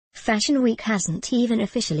Fashion Week hasn't even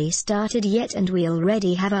officially started yet and we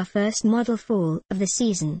already have our first model fall of the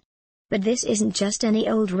season. But this isn't just any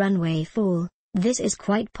old runway fall, this is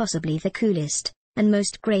quite possibly the coolest, and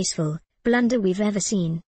most graceful, blunder we've ever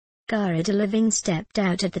seen. Cara Delevingne stepped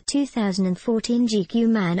out at the 2014 GQ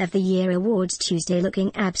Man of the Year Awards Tuesday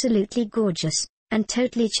looking absolutely gorgeous, and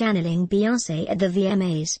totally channeling Beyoncé at the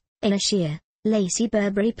VMAs, in a sheer, lacy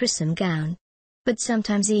Burberry prism gown. But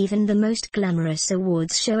sometimes even the most glamorous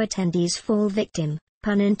awards show attendees fall victim,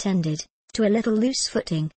 pun intended, to a little loose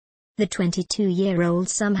footing. The 22-year-old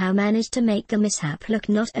somehow managed to make the mishap look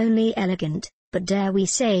not only elegant, but dare we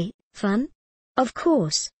say, fun? Of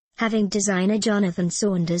course, having designer Jonathan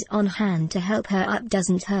Saunders on hand to help her up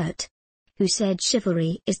doesn't hurt. Who said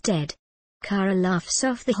chivalry is dead? Cara laughs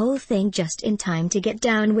off the whole thing just in time to get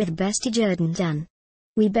down with bestie Jordan Dunn.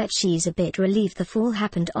 We bet she's a bit relieved the fall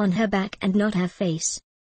happened on her back and not her face.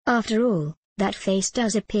 After all, that face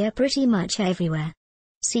does appear pretty much everywhere.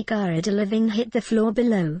 See Cara Delevingne hit the floor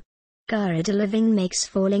below. Cara Delevingne makes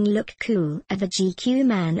falling look cool at the GQ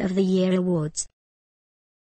Man of the Year Awards.